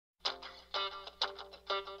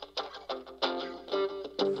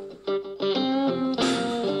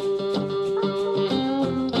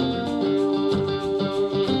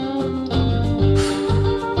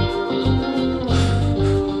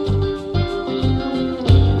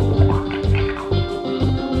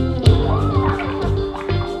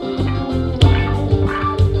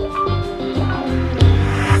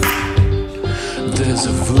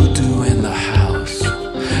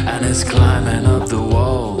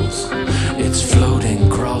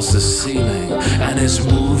it's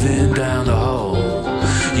moving down the hall.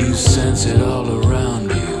 You sense it all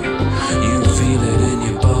around you. You feel it in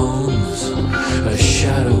your bones. A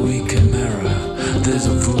shadowy chimera. There's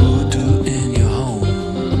a voodoo in your home.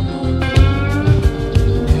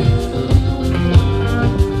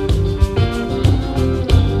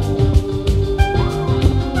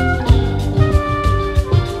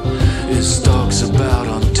 It stalks about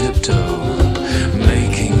on tiptoe,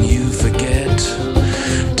 making you forget,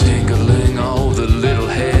 tingling all the little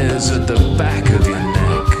hairs at the back of your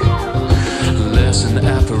neck. Less an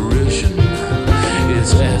apparition,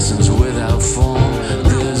 it's essence without form.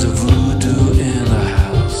 There's a voodoo in the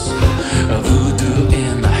house, a voodoo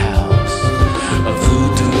in the house, a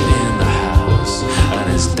voodoo in the house,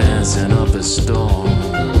 and it's dancing up a storm.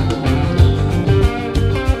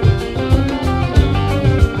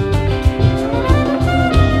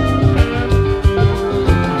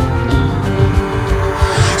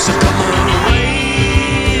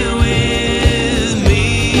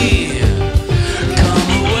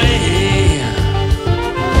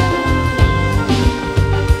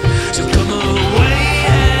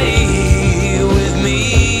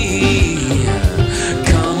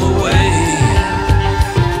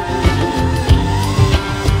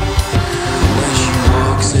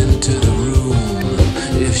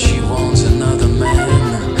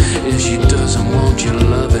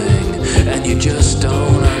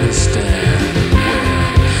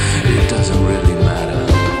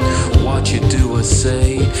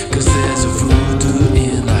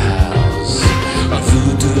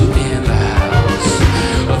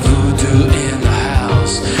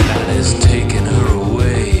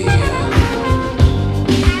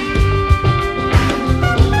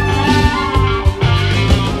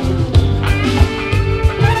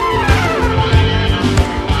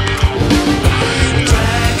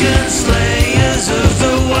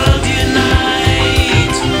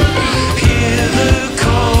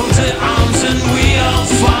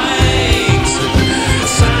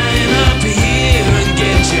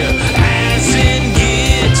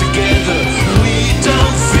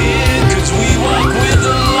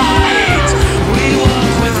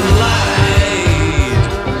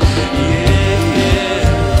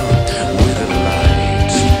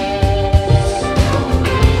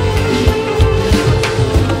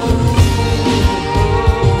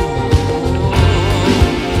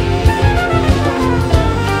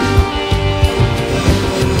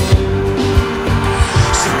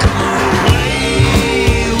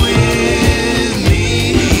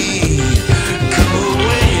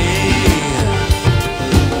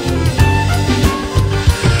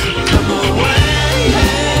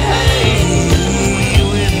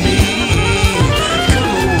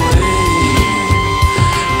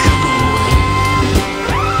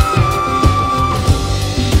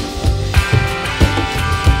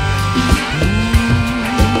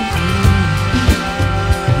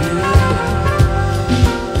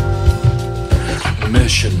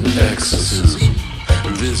 Exorcism,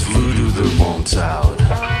 this voodoo that wants out,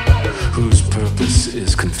 whose purpose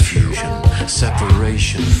is confusion,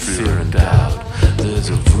 separation, fear and doubt.